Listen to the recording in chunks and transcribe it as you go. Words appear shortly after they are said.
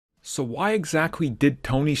So why exactly did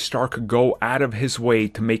Tony Stark go out of his way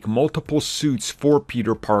to make multiple suits for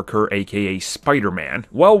Peter Parker, aka Spider-Man?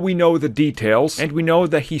 Well, we know the details, and we know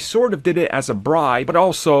that he sort of did it as a bribe, but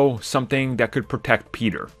also something that could protect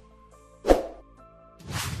Peter.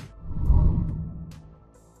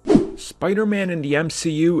 Spider-Man in the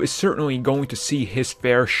MCU is certainly going to see his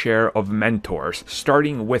fair share of mentors,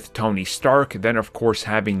 starting with Tony Stark, then of course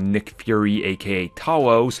having Nick Fury aka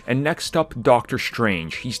Talos, and next up Doctor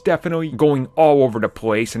Strange. He's definitely going all over the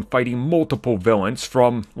place and fighting multiple villains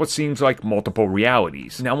from what seems like multiple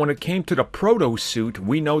realities. Now when it came to the Proto suit,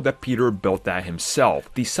 we know that Peter built that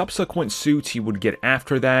himself. The subsequent suits he would get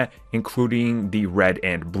after that, including the red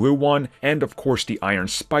and blue one, and of course the Iron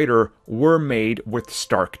Spider, were made with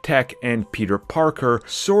Stark tech, and Peter Parker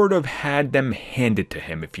sort of had them handed to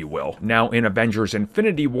him, if you will. Now in Avengers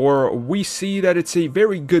Infinity War, we see that it's a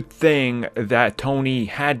very good thing that Tony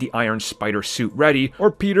had the Iron Spider suit ready,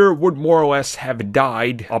 or Peter would more or less have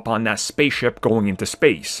died up on that spaceship going into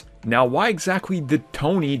space. Now, why exactly did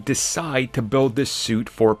Tony decide to build this suit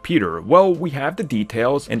for Peter? Well, we have the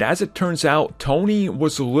details, and as it turns out, Tony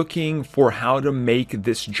was looking for how to make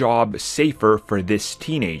this job safer for this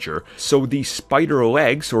teenager. So the spider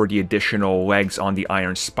legs, or the additional legs on the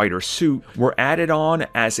Iron Spider suit, were added on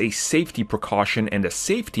as a safety precaution and a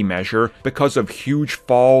safety measure because of huge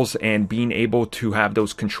falls and being able to have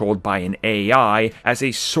those controlled by an AI as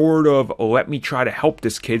a sort of, let me try to help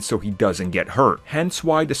this kid so he doesn't get hurt. Hence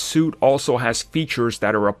why the suit also has features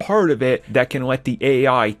that are a part of it that can let the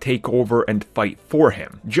AI take over and fight for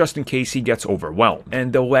him, just in case he gets overwhelmed.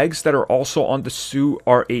 And the legs that are also on the suit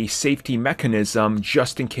are a safety mechanism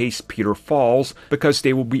just in case Peter falls, because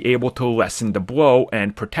they will be able to lessen the blow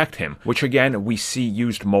and protect him, which again we see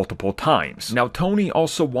used multiple times. Now Tony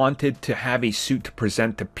also wanted to have a suit to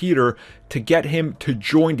present to Peter to get him to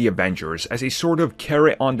join the Avengers as a sort of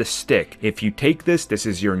carrot on the stick. If you take this, this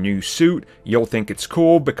is your new suit, you'll think it's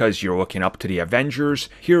cool because you're looking up to the Avengers,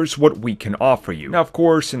 here's what we can offer you. Now of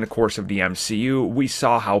course, in the course of the MCU, we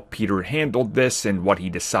saw how Peter handled this and what he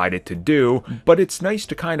decided to do, but it's nice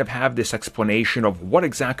to kind of have this explanation of what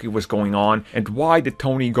exactly was going on and why did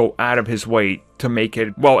Tony go out of his way to make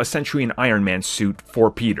it, well, essentially an Iron Man suit for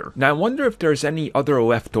Peter. Now I wonder if there's any other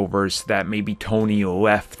leftovers that maybe Tony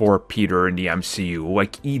left for Peter in the MCU,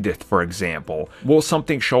 like Edith for example. Will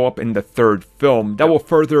something show up in the third film that will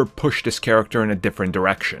further push this character in a different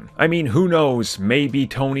direction? I mean, who knows, maybe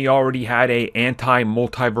Tony already had a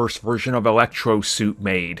anti-multiverse version of Electro suit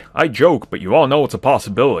made. I joke, but you all know it's a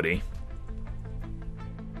possibility.